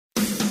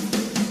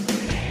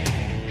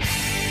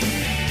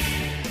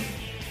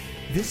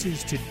This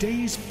is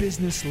Today's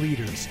Business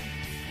Leaders.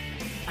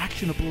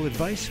 Actionable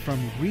advice from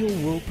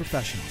real-world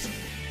professionals.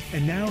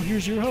 And now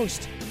here's your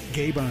host,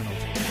 Gabe Arnold.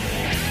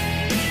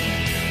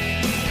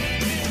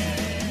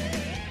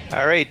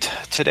 All right,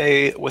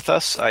 today with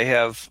us I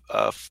have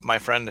my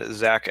friend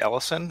Zach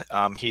Ellison.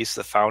 He's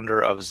the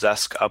founder of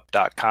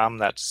Zeskup.com.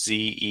 That's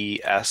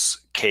Zeskup.com.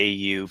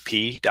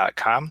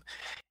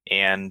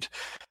 And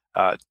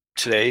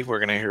today we're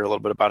going to hear a little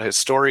bit about his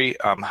story,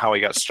 how he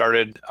got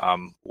started,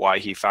 why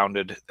he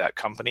founded that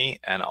company,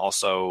 and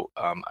also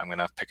I'm going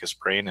to pick his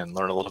brain and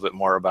learn a little bit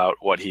more about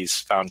what he's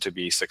found to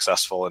be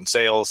successful in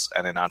sales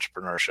and in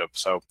entrepreneurship.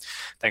 So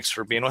thanks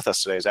for being with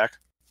us today, Zach.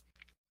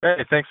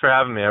 Hey, thanks for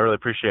having me. I really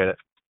appreciate it.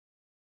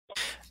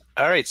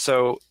 All right,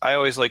 so I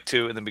always like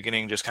to, in the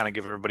beginning, just kind of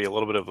give everybody a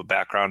little bit of a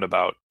background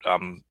about,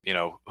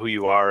 who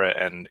you are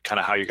and kind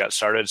of how you got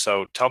started.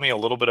 So tell me a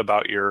little bit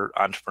about your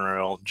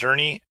entrepreneurial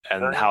journey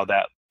and how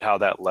that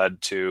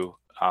led to,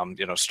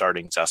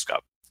 starting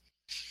Zeskup.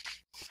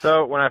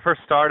 So when I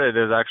first started,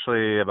 it was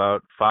actually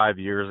about 5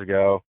 years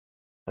ago.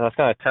 And I was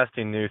kind of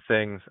testing new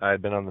things. I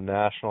had been on the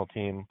national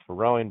team for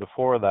rowing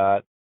before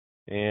that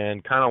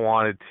and kind of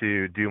wanted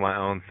to do my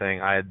own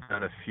thing. I had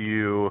done a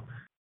few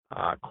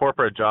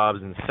corporate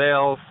jobs in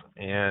sales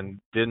and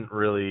didn't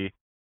really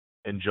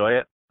enjoy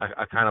it.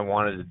 I kind of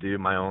wanted to do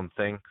my own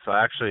thing. So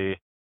I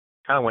actually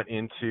kind of went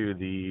into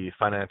the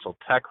financial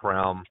tech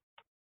realm,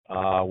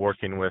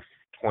 working with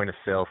point of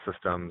sale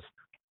systems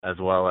as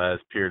well as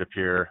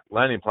peer-to-peer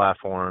lending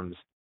platforms.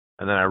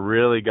 And then I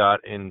really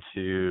got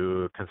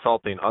into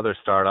consulting other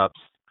startups,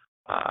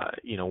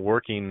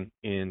 working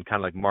in kind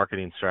of like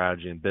marketing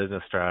strategy and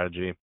business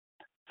strategy.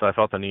 So I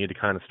felt the need to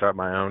kind of start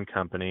my own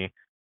company.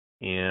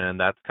 And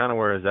that's kind of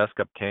where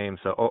Zeskup came.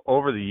 So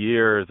over the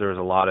years, there was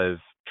a lot of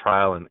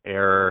trial and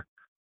error.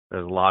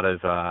 There's a lot of,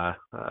 I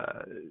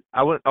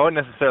wouldn't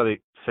necessarily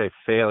say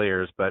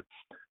failures, but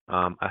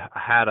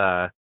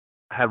I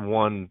had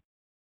one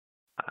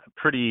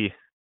pretty,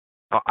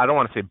 I don't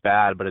want to say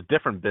bad, but a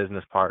different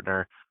business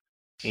partner.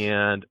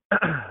 And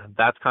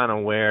that's kind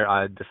of where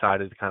I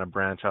decided to kind of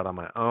branch out on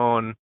my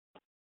own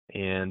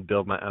and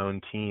build my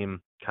own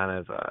team kind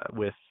of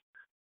with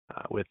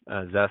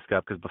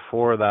Zeskup. Because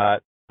before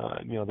that,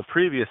 the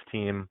previous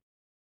team,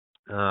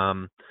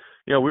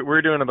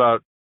 we're doing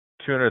about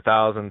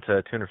 200,000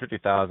 to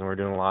 250,000. We're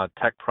doing a lot of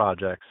tech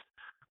projects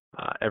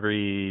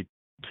every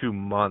 2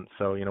 months.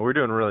 So, we're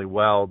doing really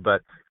well,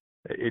 but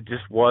it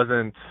just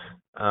wasn't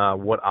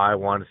what I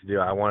wanted to do.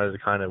 I wanted to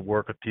kind of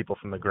work with people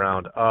from the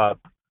ground up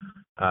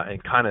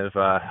and kind of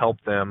help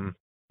them,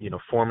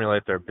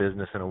 formulate their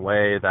business in a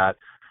way that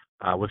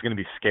was going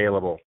to be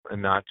scalable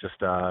and not just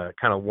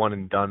kind of one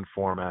and done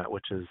format,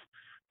 which is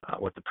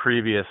what the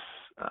previous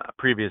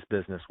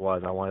business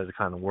was. I wanted to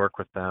kind of work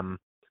with them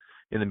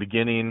in the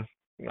beginning,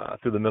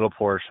 through the middle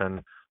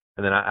portion,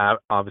 and then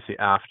obviously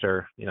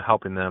after,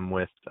 helping them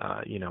with,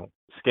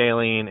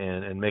 scaling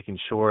and making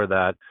sure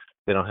that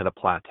they don't hit a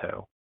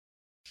plateau.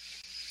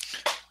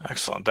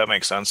 Excellent. That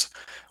makes sense.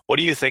 What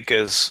do you think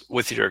is,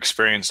 with your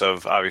experience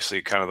of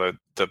obviously kind of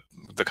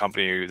the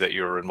company that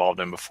you were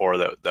involved in before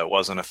that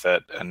wasn't a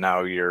fit, and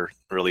now you're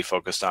really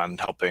focused on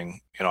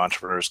helping,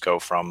 entrepreneurs go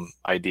from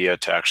idea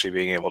to actually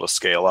being able to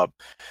scale up.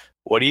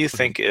 What do you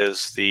think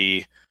is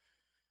the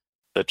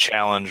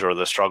challenge or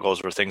the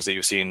struggles or things that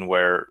you've seen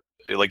where,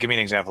 like, give me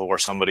an example where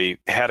somebody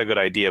had a good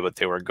idea, but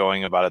they were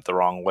going about it the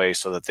wrong way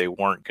so that they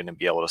weren't going to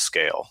be able to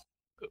scale?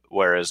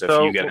 Whereas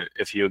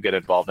if you get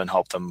involved and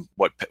help them,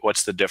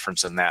 what's the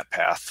difference in that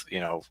path,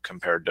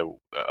 compared to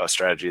a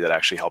strategy that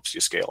actually helps you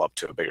scale up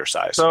to a bigger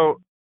size?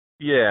 So,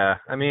 yeah,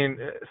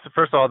 so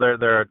first of all,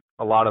 there are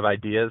a lot of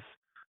ideas,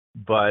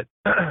 but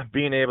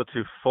being able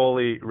to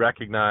fully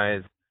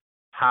recognize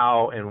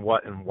how and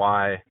what and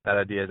why that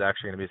idea is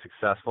actually going to be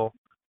successful.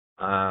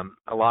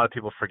 A lot of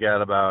people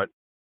forget about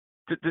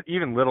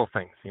even little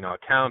things,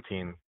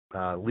 accounting,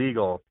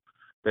 legal.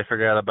 They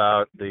forget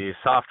about the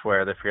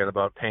software. They forget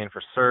about paying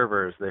for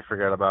servers. They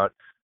forget about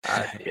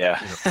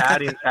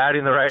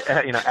adding the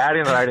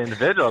right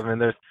individuals.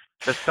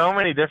 There's so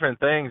many different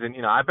things,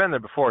 and I've been there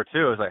before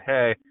too. It was like,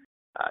 hey,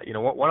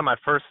 one of my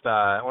first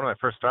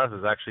startups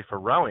was actually for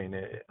rowing,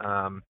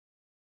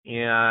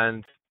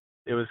 and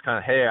it was kind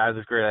of, hey, I have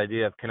this great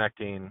idea of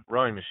connecting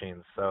rowing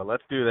machines. So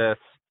let's do this,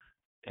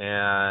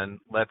 and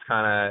let's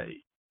kind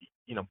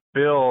of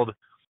build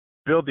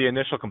the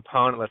initial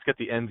component. Let's get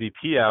the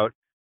MVP out.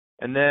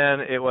 And then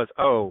it was,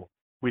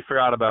 we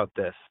forgot about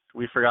this.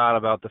 We forgot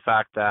about the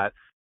fact that,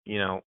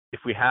 if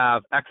we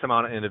have X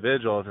amount of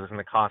individuals, it's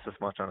going to cost us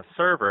much on a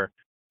server.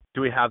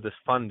 Do we have this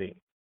funding?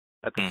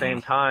 At the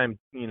same time,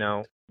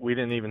 we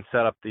didn't even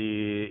set up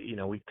we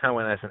kind of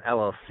went as an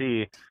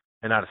LLC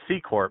and not a C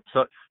Corp.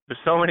 So there's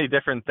so many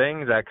different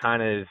things that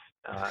kind of,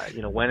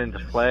 went into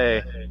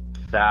play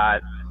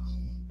that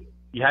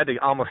you had to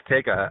almost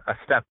take a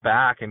step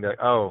back and be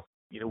like,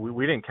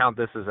 we didn't count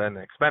this as an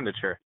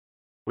expenditure.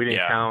 We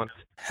didn't count,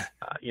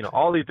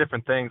 all these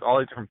different things, all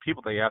these different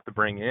people that you have to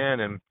bring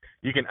in, and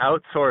you can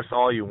outsource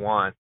all you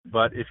want.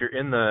 But if you're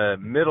in the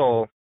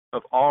middle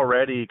of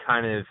already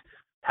kind of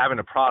having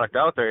a product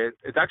out there,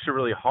 it's actually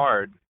really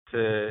hard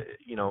to,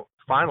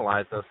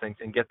 finalize those things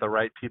and get the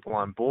right people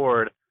on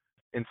board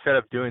instead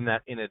of doing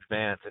that in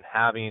advance and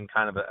having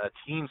kind of a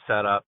team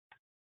set up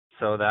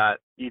so that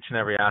each and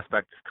every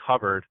aspect is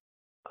covered.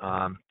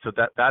 So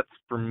that's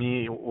for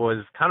me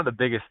was kind of the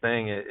biggest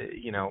thing,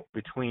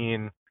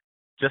 between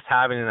just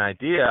having an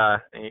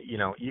idea.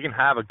 You can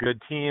have a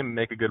good team,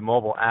 make a good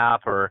mobile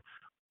app, or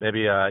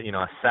maybe a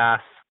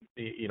SaaS,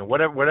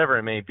 whatever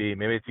it may be.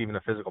 Maybe it's even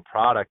a physical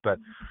product, but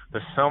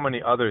there's so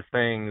many other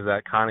things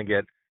that kind of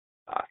get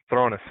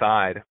thrown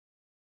aside.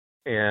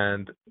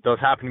 And those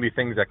happen to be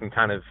things that can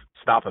kind of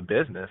stop a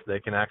business.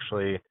 They can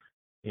actually,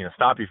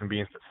 stop you from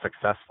being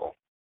successful.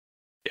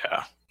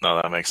 Yeah,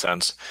 no, that makes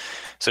sense.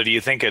 So do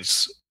you think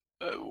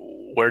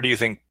where do you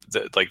think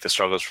that the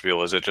struggles for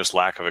people? Is it just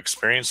lack of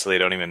experience, so they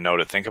don't even know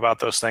to think about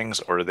those things,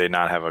 or do they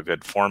not have a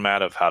good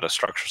format of how to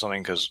structure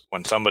something? Because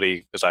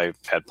I've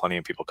had plenty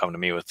of people come to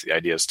me with the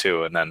ideas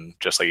too, and then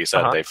just like you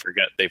said, they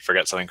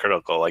forget something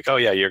critical, like, oh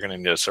yeah, you're going to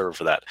need a server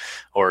for that,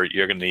 or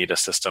you're going to need a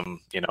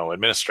system,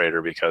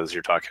 administrator, because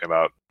you're talking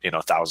about,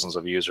 thousands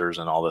of users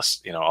and all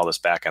this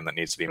backend that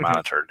needs to be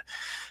monitored.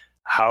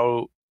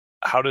 How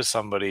does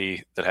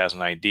somebody that has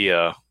an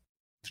idea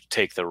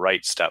take the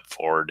right step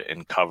forward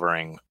in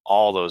covering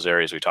all those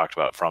areas we talked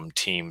about, from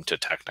team to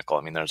technical?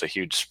 I mean, there's a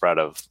huge spread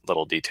of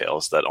little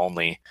details that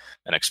only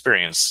an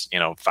experienced,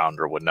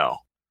 founder would know.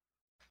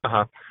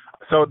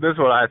 So this is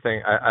what I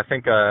think. I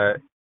think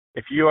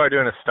if you are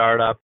doing a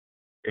startup,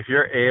 if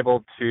you're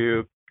able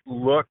to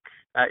look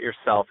at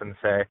yourself and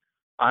say,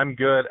 I'm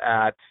good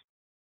at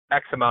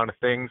X amount of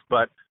things,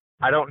 but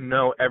I don't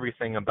know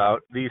everything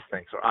about these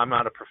things, or I'm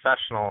not a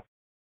professional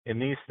in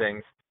these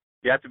things,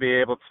 you have to be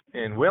able to,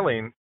 and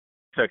willing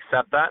to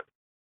accept that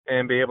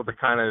and be able to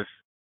kind of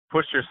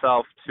push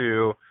yourself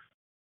to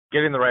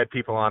getting the right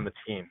people on the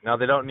team. Now,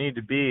 they don't need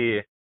to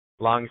be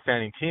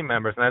long-standing team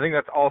members, and I think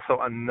that's also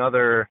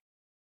another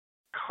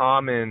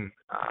common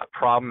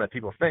problem that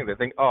people think. They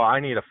think, oh, I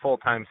need a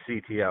full-time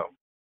CTO.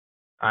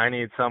 I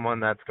need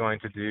someone that's going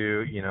to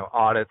do,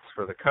 audits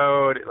for the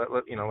code.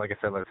 Like I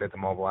said, let's say it's a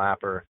mobile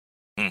app or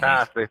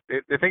SaaS. They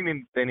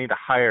think they need to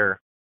hire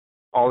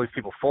all these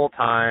people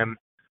full-time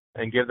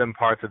and give them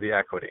parts of the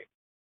equity.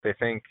 They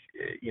think,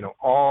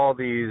 all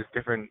these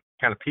different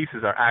kind of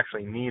pieces are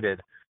actually needed.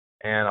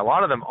 And a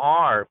lot of them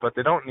are, but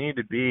they don't need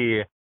to be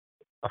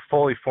a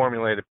fully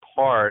formulated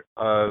part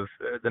of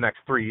the next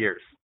 3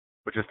 years,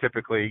 which is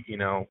typically,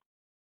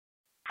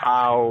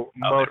 how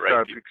most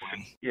startups,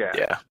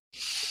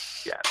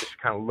 just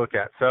kind of look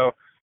at. So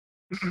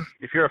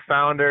if you're a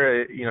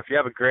founder, if you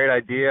have a great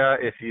idea,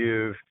 if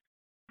you've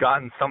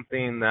gotten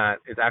something that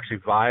is actually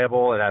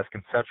viable, it has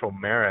conceptual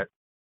merit,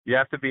 you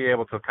have to be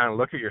able to kind of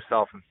look at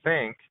yourself and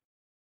think,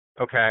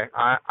 okay,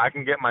 I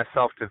can get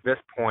myself to this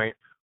point.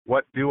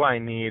 What do I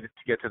need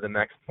to get to the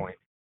next point?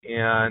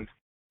 And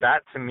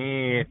that, to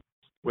me,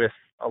 with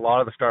a lot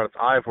of the startups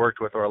I've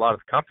worked with, or a lot of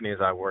the companies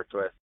I've worked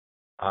with,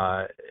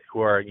 who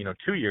are,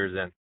 2 years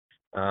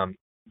in,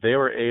 they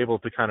were able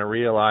to kind of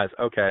realize,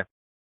 okay,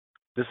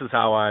 this is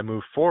how I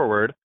move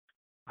forward.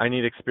 I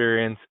need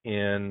experience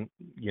in,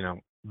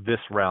 this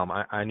realm.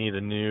 I need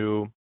a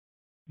new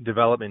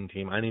development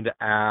team. I need to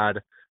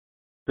add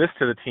this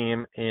to the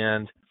team.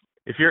 And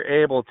if you're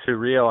able to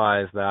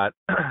realize that,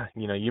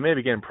 you may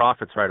be getting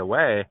profits right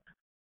away,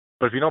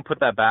 but if you don't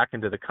put that back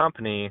into the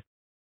company,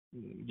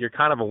 you're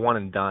kind of a one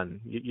and done.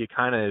 You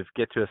kind of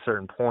get to a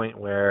certain point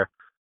where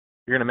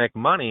you're going to make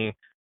money,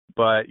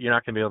 but you're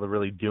not going to be able to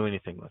really do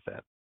anything with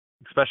it,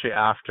 especially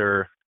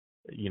after,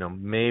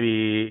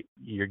 maybe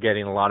you're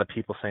getting a lot of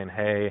people saying,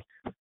 hey,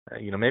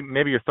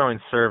 maybe you're throwing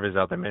surveys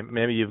out there.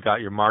 Maybe you've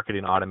got your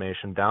marketing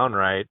automation down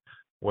right,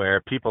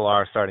 where people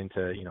are starting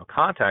to,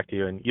 contact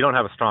you, and you don't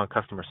have a strong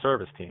customer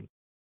service team.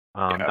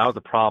 That was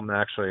a problem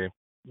actually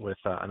with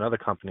another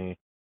company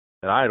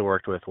that I had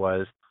worked with.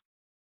 Was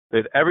they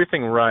did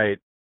everything right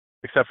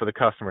except for the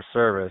customer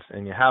service,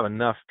 and you have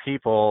enough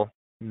people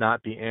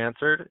not be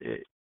answered,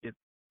 it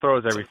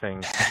throws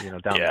everything,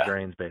 down the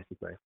drains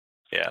basically.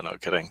 Yeah, no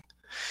kidding.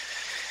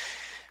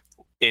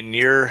 In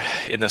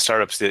the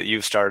startups that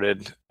you've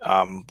started,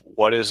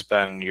 what has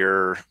been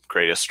your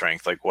greatest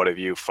strength? Like, what have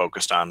you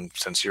focused on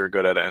since you're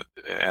good at it?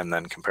 And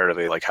then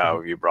comparatively, like, how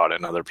have you brought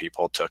in other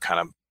people to kind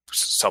of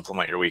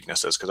supplement your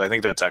weaknesses? Because I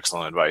think that's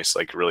excellent advice,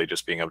 like really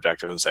just being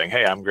objective and saying,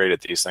 hey, I'm great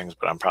at these things,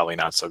 but I'm probably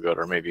not so good,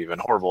 or maybe even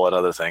horrible at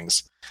other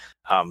things.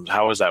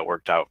 How has that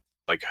worked out,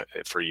 like,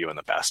 for you in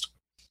the past?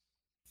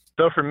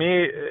 So for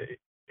me,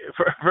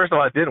 first of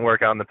all, it didn't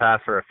work out in the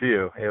past for a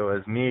few. It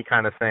was me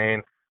kind of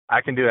saying,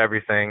 I can do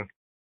everything.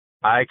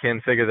 I can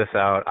figure this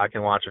out. I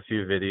can watch a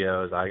few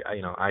videos.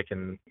 I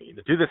can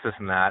do this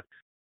and that.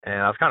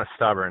 And I was kind of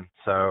stubborn,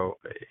 so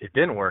it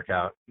didn't work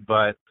out.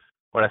 But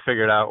what I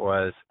figured out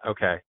was,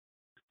 okay,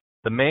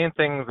 the main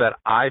thing that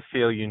I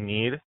feel you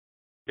need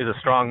is a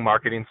strong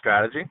marketing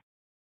strategy,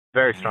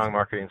 very strong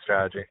marketing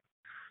strategy.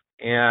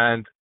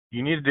 And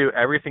you need to do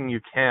everything you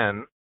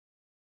can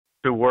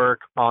to work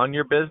on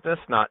your business,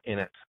 not in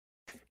it.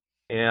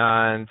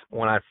 And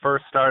when I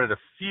first started a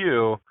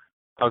few,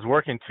 I was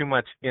working too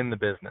much in the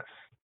business,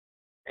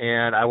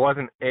 and I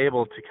wasn't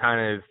able to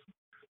kind of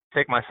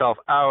take myself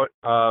out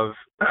of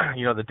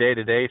the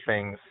day-to-day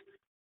things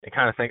and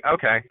kind of think,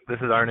 okay, this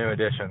is our new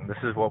addition. This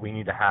is what we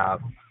need to have.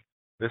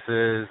 This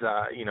is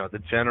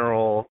the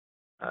general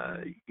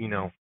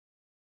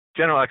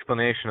general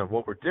explanation of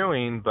what we're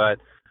doing, but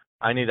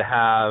I need to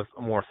have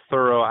a more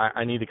thorough.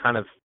 I need to kind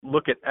of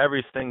look at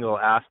every single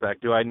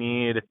aspect. Do I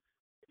need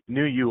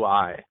new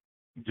UI?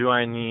 Do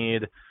I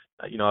need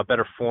a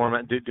better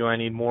format? Do I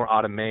need more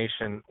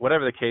automation?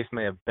 Whatever the case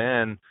may have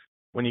been,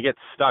 when you get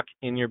stuck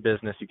in your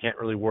business, you can't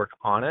really work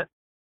on it.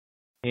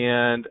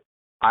 And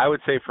I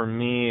would say for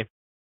me,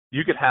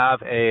 you could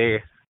have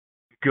a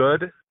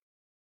good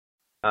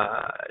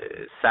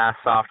SaaS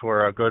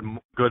software, a good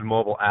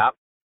mobile app,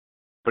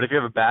 but if you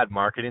have a bad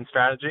marketing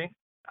strategy,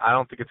 I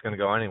don't think it's going to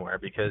go anywhere,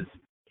 because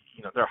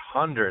there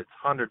are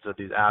hundreds of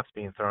these apps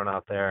being thrown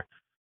out there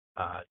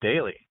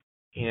daily.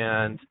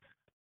 And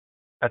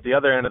at the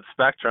other end of the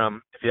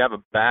spectrum, if you have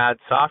a bad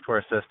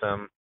software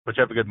system, but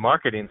you have a good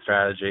marketing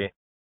strategy,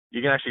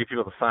 you can actually get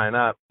people to sign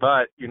up,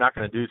 but you're not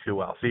going to do too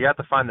well. So you have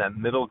to find that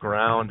middle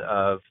ground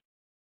of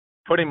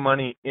putting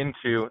money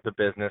into the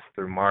business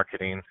through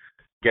marketing,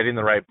 getting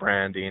the right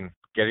branding,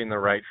 getting the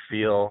right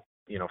feel,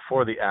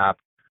 for the app,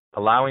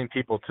 allowing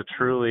people to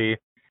truly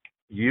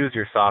use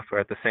your software.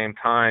 At the same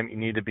time, you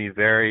need to be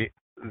very,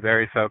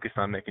 very focused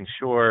on making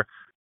sure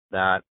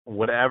that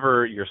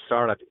whatever your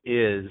startup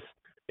is,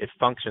 it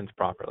functions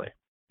properly.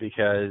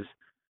 Because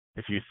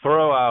if you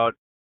throw out,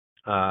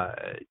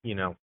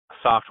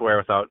 software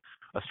without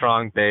a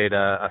strong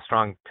beta, a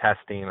strong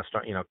testing, a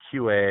strong,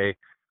 QA,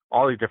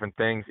 all these different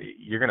things,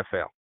 you're going to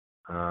fail.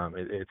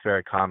 It's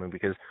very common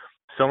because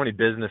so many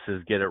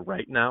businesses get it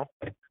right now,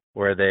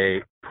 where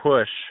they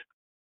push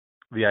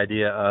the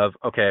idea of,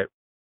 okay,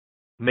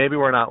 maybe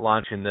we're not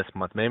launching this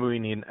month. Maybe we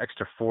need an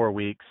extra 4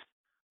 weeks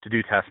to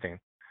do testing,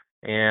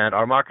 and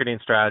our marketing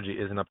strategy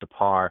isn't up to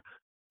par.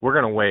 We're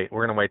going to wait.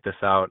 We're going to wait this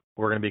out.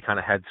 We're going to be kind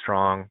of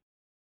headstrong.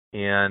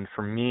 And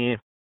for me,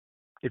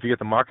 if you get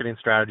the marketing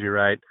strategy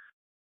right,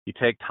 you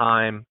take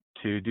time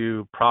to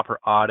do proper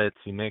audits,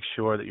 you make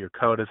sure that your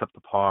code is up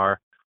to par,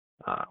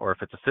 or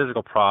if it's a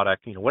physical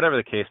product, whatever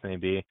the case may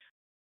be.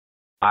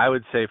 I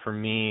would say for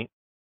me,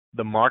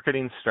 the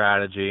marketing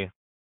strategy,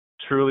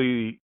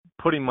 truly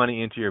putting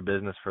money into your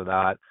business for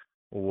that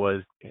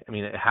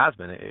it has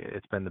been.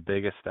 It's been the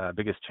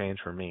biggest change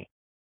for me.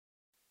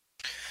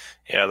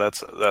 Yeah,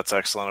 that's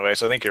excellent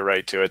advice. I think you're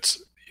right too.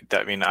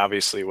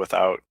 Obviously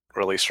without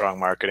really strong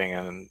marketing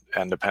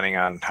and depending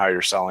on how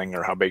you're selling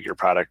or how big your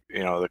product,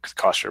 the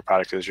cost of your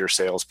product is, your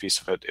sales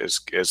piece of it is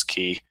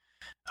key.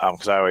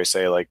 Because I always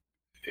say, like,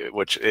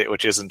 which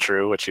isn't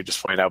true, which you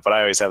just pointed out, but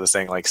I always have this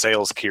thing like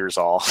sales cures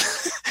all.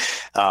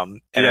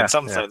 In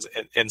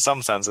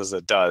some senses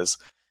it does,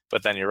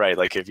 but then you're right.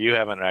 Like, if you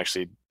haven't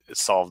actually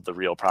solved the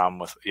real problem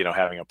with,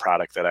 having a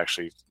product that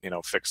actually,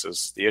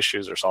 fixes the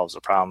issues or solves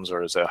the problems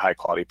or is a high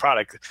quality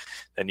product,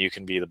 then you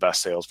can be the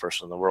best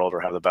salesperson in the world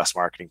or have the best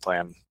marketing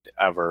plan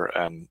ever,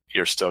 and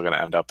you're still going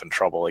to end up in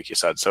trouble, like you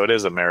said. So it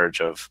is a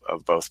marriage of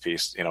both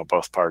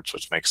both parts,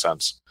 which makes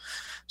sense.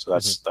 So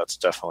that's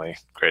definitely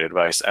great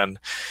advice. And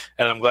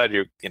I'm glad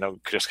you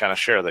just kind of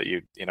share that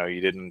you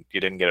didn't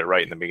get it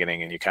right in the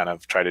beginning, and you kind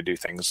of try to do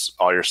things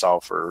all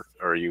yourself,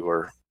 or you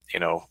were,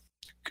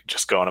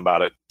 just going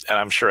about it. And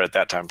I'm sure at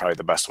that time probably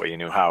the best way you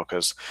knew how,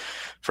 because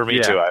for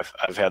me too,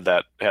 I've had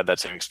that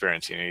same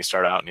experience. You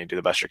start out and you do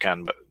the best you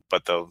can,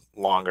 but the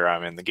longer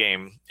I'm in the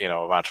game,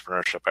 of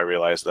entrepreneurship, I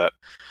realize that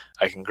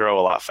I can grow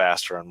a lot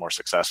faster and more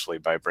successfly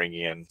by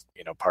bringing in,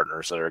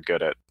 partners that are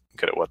good at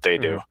what they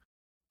do.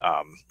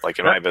 Like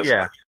in my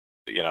business,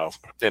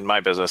 in my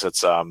business,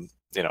 it's,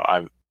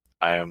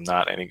 I am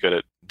not any good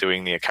at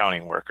doing the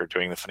accounting work or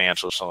doing the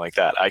financials or something like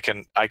that. I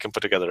can put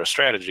together a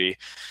strategy,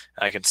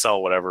 and I can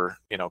sell whatever,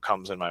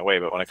 comes in my way.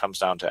 But when it comes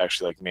down to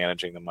actually like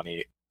managing the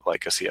money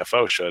like a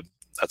CFO should,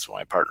 that's what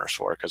my partner's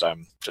for, because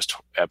I'm just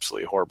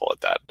absolutely horrible at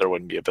that. There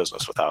wouldn't be a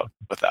business without.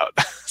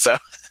 So,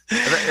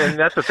 and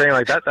that's the thing.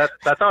 Like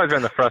that's always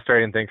been the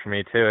frustrating thing for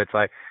me too. It's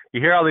like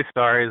you hear all these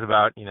stories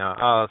about,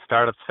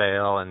 startups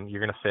fail and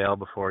you're going to fail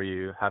before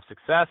you have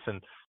success.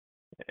 And,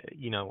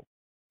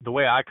 the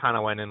way I kind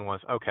of went in was,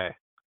 okay,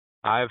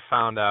 I've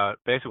found out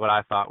basically what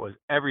I thought was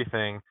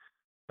everything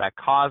that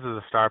causes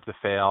a startup to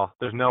fail.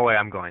 There's no way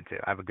I'm going to.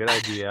 I have a good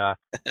idea.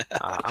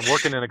 I'm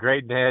working in a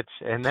great niche.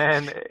 And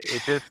then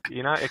it just,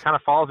 it kind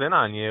of falls in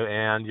on you,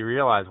 and you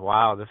realize,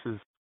 wow, this is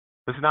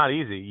not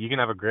easy. You can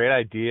have a great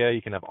idea.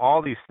 You can have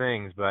all these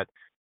things, but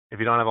if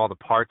you don't have all the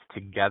parts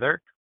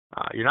together,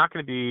 you're not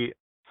going to be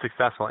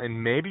successful.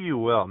 And maybe you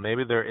will.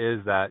 Maybe there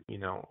is that,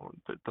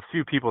 the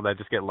few people that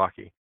just get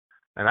lucky.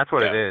 And that's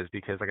what it is,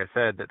 because like I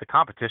said, the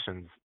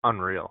competition's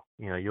unreal.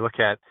 You look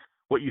at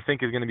what you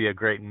think is going to be a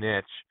great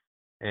niche,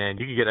 and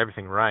you can get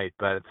everything right,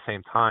 but at the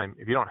same time,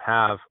 if you don't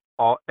have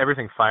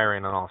everything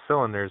firing on all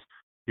cylinders,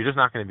 you're just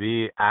not going to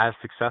be as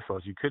successful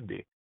as you could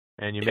be.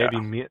 And you may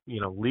be,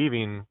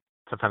 leaving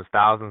sometimes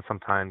thousands,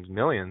 sometimes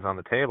millions on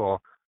the table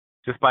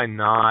just by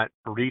not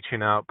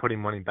reaching out,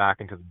 putting money back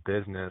into the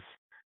business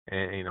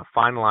and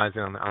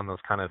finalizing on those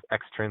kind of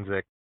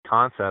extrinsic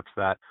concepts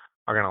that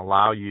are going to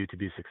allow you to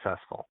be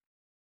successful.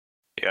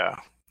 Yeah.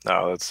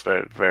 No, that's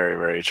very, very,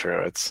 very true.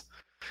 It's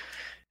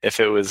if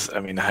it was, I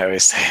mean, I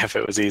always say if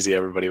it was easy,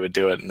 everybody would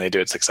do it and they do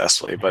it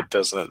successfully. But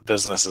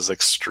business is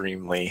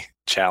extremely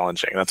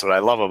challenging. That's what I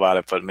love about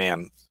it. But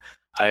man,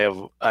 I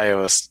have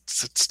a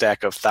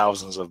stack of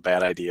thousands of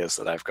bad ideas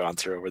that I've gone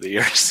through over the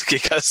years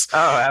because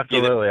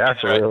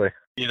absolutely.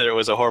 Either it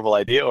was a horrible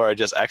idea or I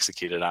just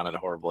executed on it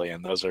horribly,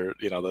 and those are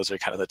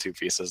kind of the two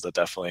pieces that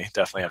definitely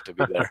have to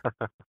be there.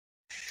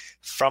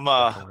 From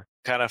a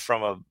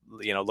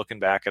looking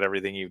back at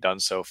everything you've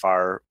done so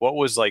far, what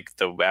was like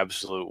the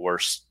absolute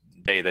worst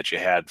day that you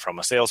had from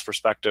a sales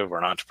perspective or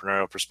an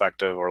entrepreneurial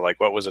perspective, or like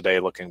what was a day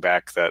looking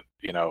back that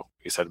you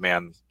said,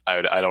 man,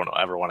 I don't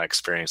ever want to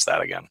experience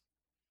that again?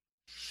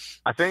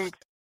 I think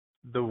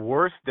the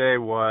worst day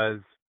was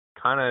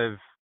kind of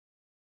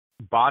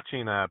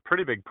botching a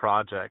pretty big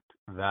project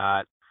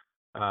that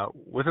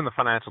was in the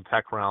financial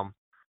tech realm,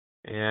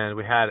 and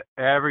we had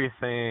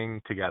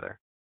everything together,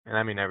 and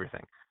I mean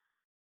everything.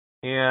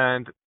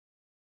 And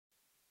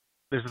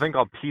there's a thing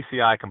called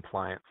PCI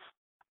compliance.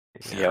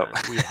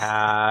 Yep. We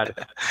had,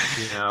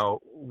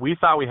 we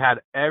thought we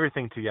had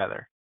everything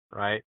together,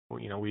 right?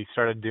 We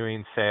started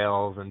doing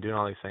sales and doing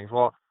all these things.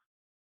 Well,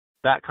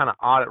 that kind of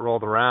audit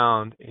rolled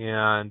around,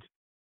 and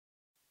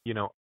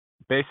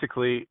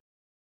basically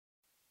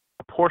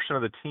a portion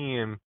of the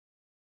team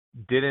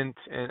didn't,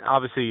 and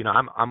obviously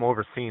I'm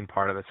overseeing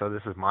part of it, so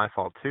this is my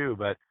fault too,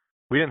 but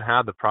we didn't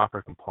have the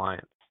proper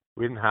compliance.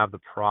 We didn't have the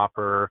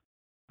proper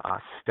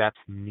steps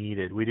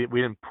needed. We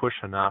didn't push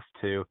enough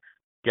to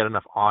get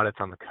enough audits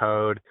on the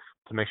code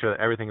to make sure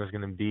that everything was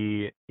going to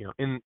be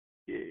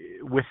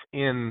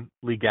within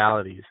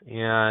legalities.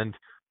 And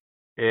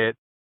it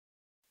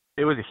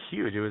was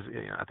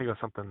I think it was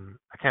something,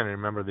 I can't even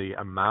remember the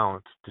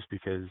amount, just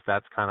because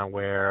that's kind of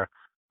where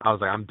I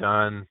was like, I'm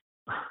done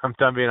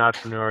being an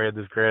entrepreneur. I had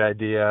this great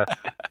idea,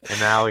 and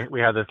now we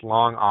have this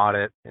long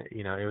audit.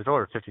 It was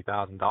over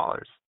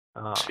 $50,000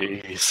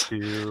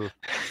 to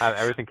have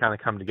everything kind of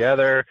come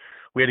together.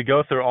 We had to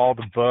go through all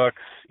the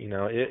books.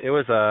 It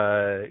was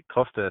a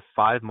close to a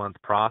 5-month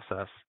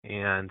process,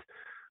 and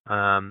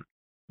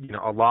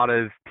a lot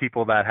of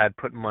people that had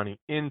put money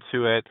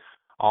into it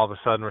all of a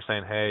sudden were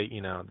saying, hey,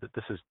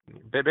 this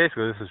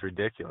is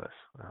ridiculous.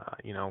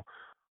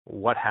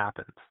 What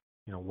happened?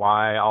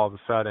 Why all of a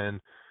sudden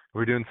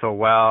we're doing so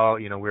well,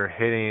 we're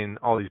hitting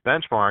all these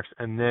benchmarks,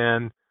 and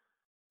then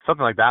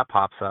something like that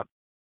pops up,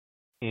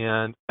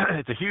 and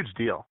it's a huge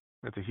deal.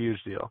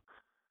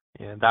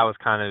 And that was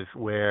kind of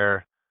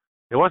where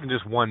it wasn't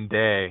just one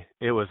day,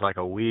 it was like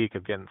a week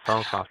of getting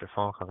phone calls after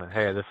phone calls and,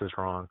 hey, this is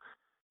wrong.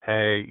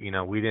 Hey,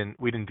 we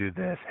didn't do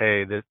this.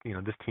 Hey, this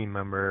this team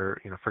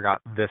member,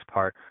 forgot this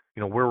part.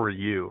 Where were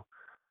you?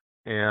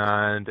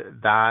 And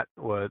that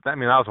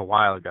was a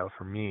while ago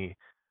for me.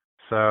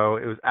 So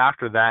it was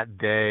after that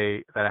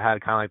day that I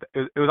had kind of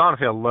like, it was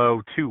honestly a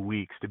low 2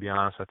 weeks, to be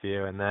honest with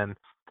you. And then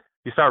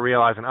you start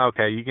realizing,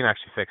 okay, you can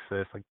actually fix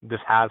this. Like, this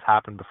has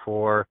happened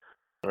before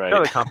right. to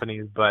other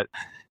companies, but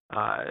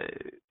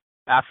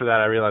after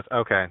that I realized,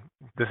 okay,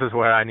 this is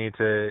where I need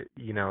to,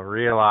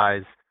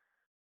 realize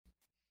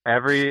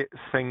every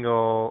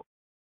single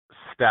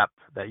step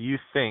that you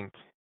think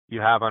you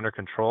have under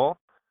control,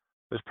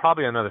 there's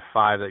probably another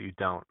 5 that you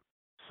don't.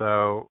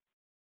 So,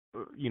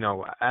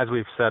 as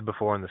we've said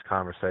before in this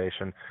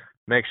conversation,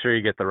 make sure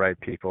you get the right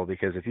people,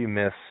 because if you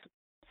miss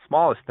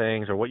smallest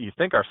things or what you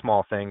think are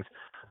small things,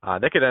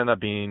 they could end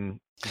up being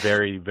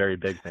very, very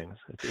big things.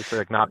 It's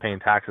like not paying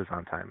taxes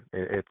on time.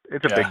 It's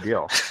a big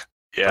deal.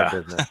 Yeah.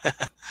 For business.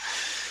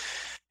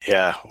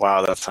 Yeah.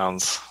 Wow. That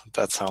sounds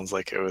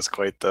like it was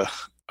quite the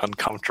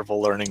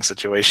uncomfortable learning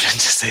situation, to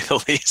say the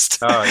least.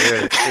 Oh,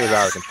 it was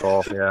out of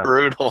control. Yeah.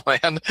 Brutal,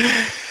 man.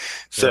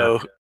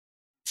 So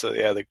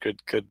yeah, the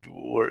good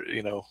word,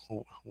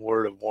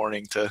 word of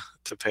warning to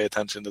pay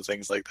attention to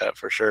things like that,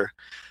 for sure.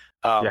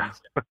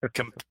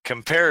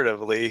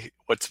 Comparatively,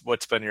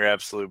 what's been your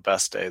absolute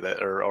best day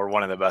or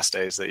one of the best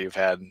days that you've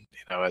had,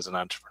 as an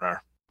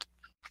entrepreneur?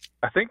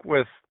 I think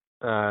with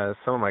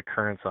some of my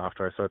current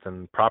software, so it's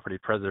in property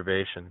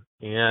preservation,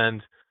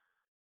 and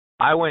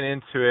I went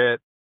into it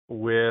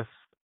with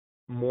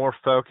more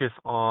focus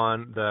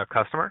on the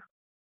customer,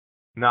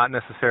 not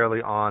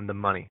necessarily on the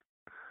money.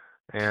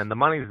 And the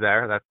money's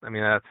there. That's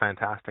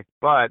fantastic.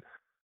 But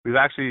we've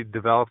actually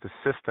developed a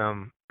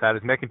system that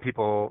is making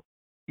people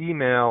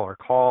email or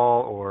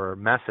call or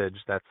message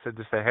that said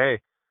to say,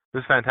 hey,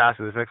 this is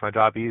fantastic. This makes my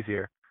job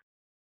easier.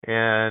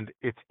 And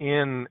it's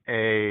in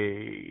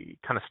a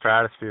kind of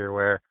stratosphere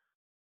where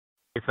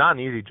it's not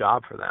an easy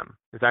job for them.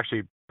 It's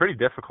actually pretty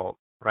difficult,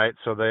 right?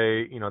 So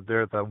they're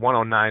the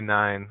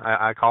 1099.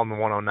 I call them the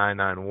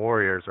 1099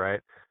 warriors,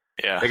 right?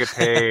 Yeah. They get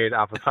paid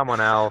off of someone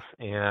else,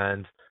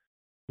 and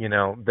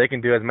they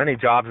can do as many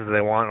jobs as they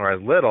want or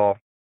as little,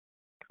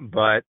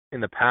 but in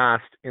the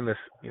past, in this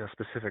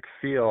specific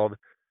field,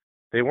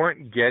 they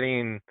weren't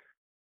getting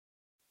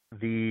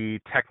the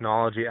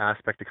technology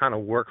aspect to kind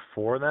of work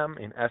for them.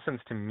 In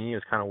essence, to me, it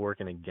was kind of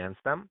working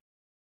against them.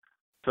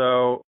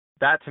 So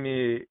that to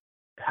me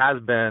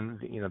has been,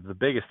 the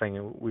biggest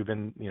thing. We've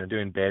been,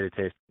 doing beta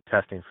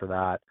testing for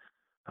that,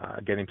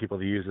 getting people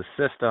to use the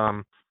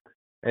system.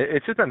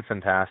 It's just been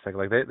fantastic.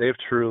 Like they've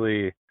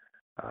truly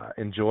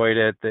enjoyed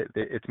it.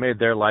 It's made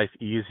their life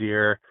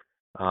easier.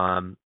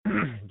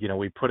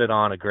 We put it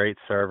on a great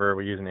server.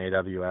 We're using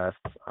AWS.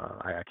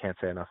 I can't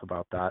say enough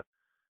about that.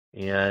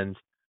 And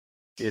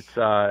it's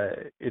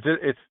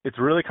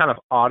really kind of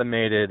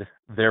automated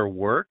their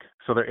work,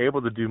 so they're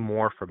able to do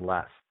more for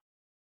less.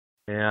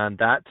 And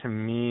that to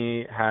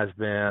me has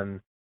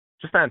been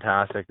just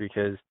fantastic,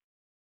 because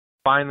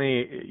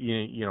finally,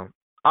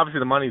 obviously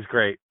the money's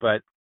great,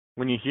 but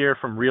when you hear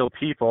from real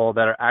people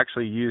that are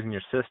actually using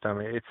your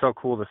system, it's so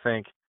cool to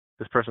think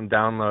this person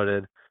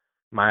downloaded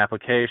my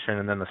application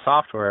and then the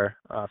software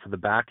for the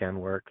back end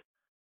work,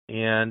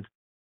 and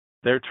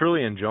they're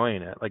truly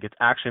enjoying it. Like, it's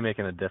actually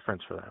making a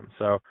difference for them.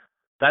 So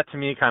that to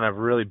me kind of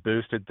really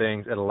boosted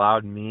things. It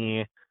allowed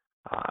me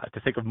to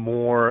think of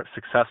more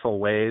successful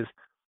ways.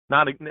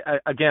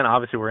 Again,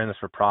 obviously we're in this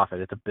for profit.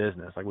 It's a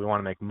business. Like, we want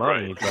to make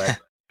money, right.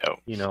 But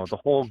the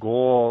whole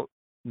goal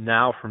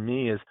now for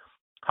me is,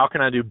 how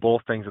can I do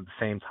both things at the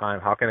same time?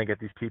 How can I get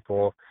these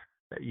people,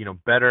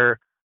 better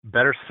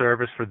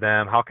service for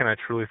them? How can I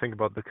truly think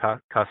about the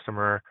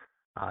customer,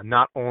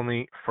 not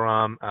only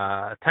from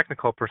a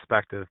technical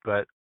perspective,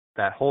 but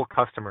that whole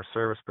customer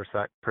service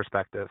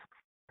perspective?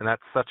 And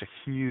that's such a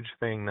huge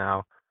thing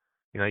now.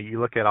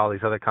 You look at all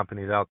these other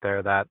companies out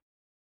there that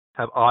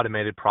have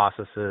automated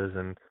processes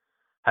and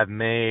have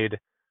made,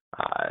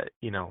 a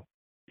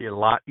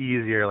lot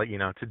easier, like,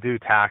 to do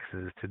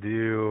taxes, to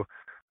do,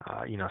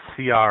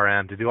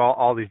 CRM, to do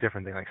all these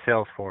different things, like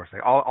Salesforce,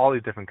 like all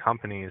these different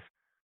companies.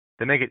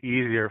 They make it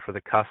easier for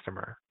the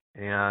customer.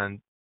 And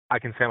I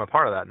can say I'm a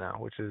part of that now,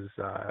 which is,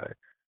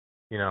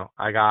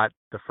 I got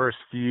the first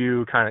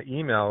few kind of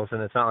emails,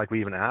 and it's not like we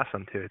even asked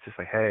them to. It's just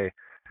like, hey,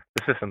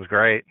 the system's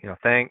great,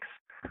 thanks.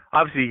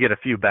 Obviously, you get a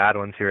few bad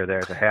ones here or there.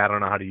 It's like, hey, I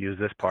don't know how to use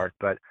this part.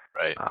 But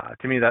right.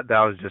 To me, that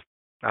was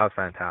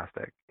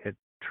fantastic. It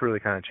truly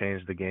kind of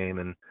changed the game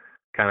and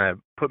kind of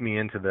put me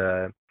into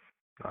the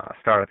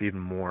startup even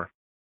more.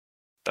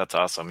 That's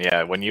awesome.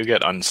 Yeah, when you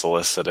get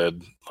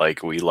unsolicited,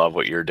 like, we love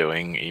what you're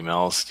doing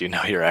emails,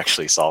 you're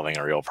actually solving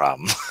a real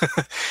problem.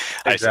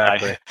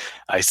 Exactly.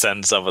 I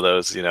send some of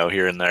those,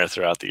 here and there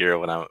throughout the year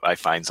when I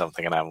find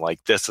something and I'm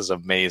like, this is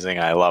amazing,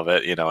 I love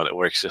it, and it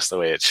works just the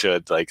way it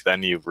should. Like,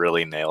 then you've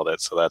really nailed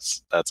it. So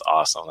that's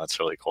awesome. That's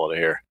really cool to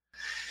hear.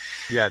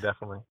 Yeah,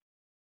 definitely.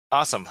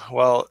 Awesome.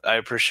 Well, I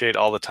appreciate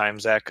all the time,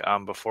 Zach.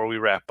 Before we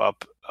wrap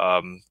up,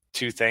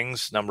 two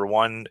things. Number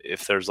one,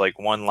 if there's like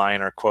one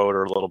line or quote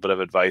or a little bit of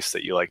advice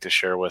that you like to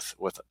share with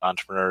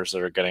entrepreneurs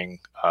that are getting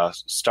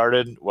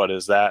started, what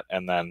is that?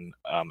 And then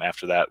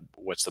after that,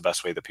 what's the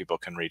best way that people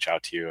can reach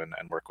out to you and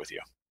work with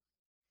you?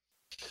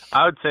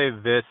 I would say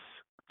this: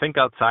 think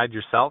outside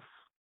yourself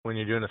when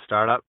you're doing a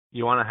startup.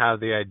 You want to have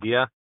the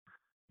idea,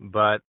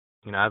 but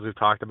as we've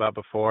talked about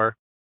before,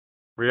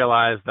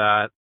 realize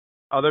that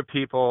other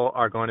people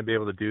are going to be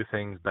able to do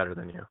things better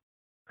than you.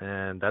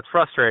 And that's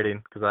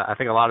frustrating, because I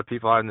think a lot of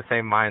people are in the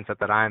same mindset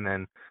that I'm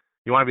in.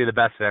 You want to be the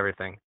best at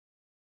everything.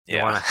 Yeah.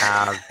 You want to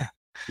have,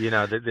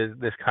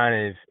 this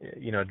kind of,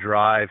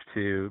 drive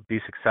to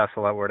be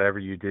successful at whatever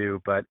you do.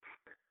 But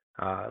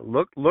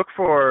look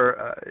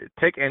for,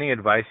 take any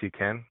advice you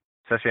can,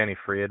 especially any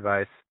free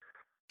advice,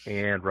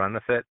 and run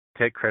with it.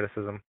 Take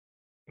criticism.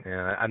 And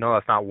I know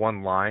that's not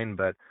one line,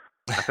 but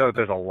I feel like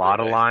there's a lot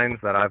of lines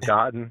that I've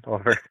gotten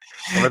over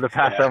the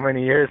past so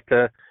many years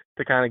to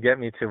kind of get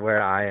me to where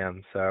I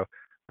am. So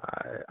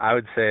I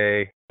would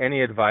say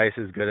any advice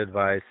is good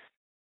advice.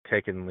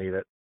 Take it and leave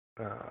it.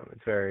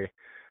 It's very,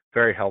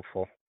 very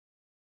helpful.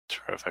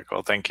 Terrific.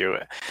 Well, thank you.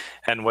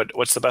 And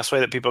what's the best way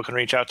that people can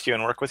reach out to you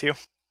and work with you?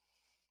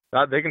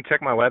 They can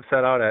check my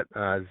website out at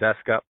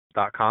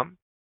zeskup.com.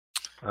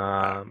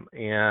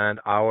 And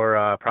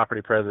our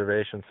property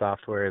preservation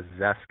software is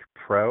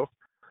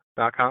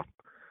zeskpro.com.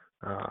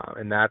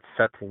 And that's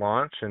set to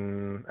launch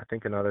in, I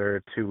think,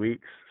 another 2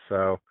 weeks.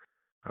 So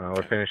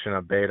we're finishing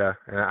up beta.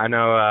 And I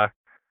know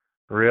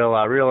real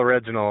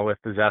original with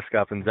the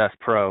Zeskup and Zest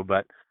Pro,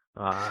 but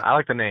I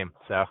like the name.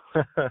 So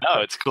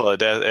no, it's cool.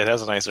 It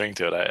has a nice ring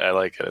to it. I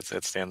like it.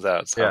 It stands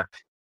out. So. Yeah.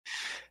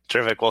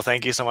 Terrific. Well,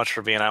 thank you so much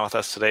for being on with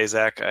us today,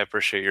 Zach. I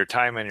appreciate your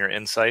time and your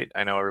insight.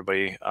 I know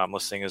everybody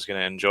listening is going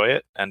to enjoy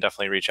it, and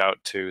definitely reach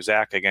out to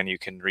Zach. Again, you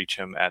can reach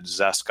him at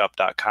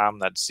zeskup.com.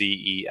 That's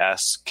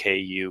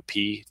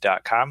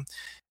ZESKUP.com.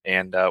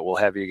 And we'll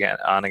have you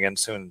on again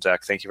soon,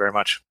 Zach. Thank you very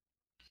much.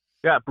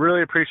 Yeah,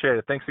 really appreciate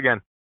it. Thanks again.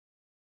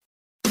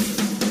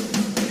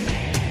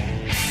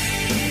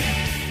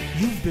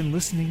 You've been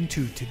listening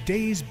to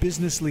Today's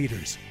Business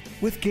Leaders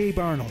with Gabe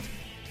Arnold.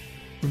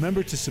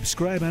 Remember to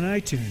subscribe on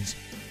iTunes.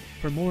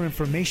 For more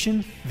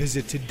information,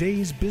 visit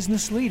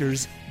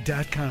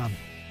todaysbusinessleaders.com.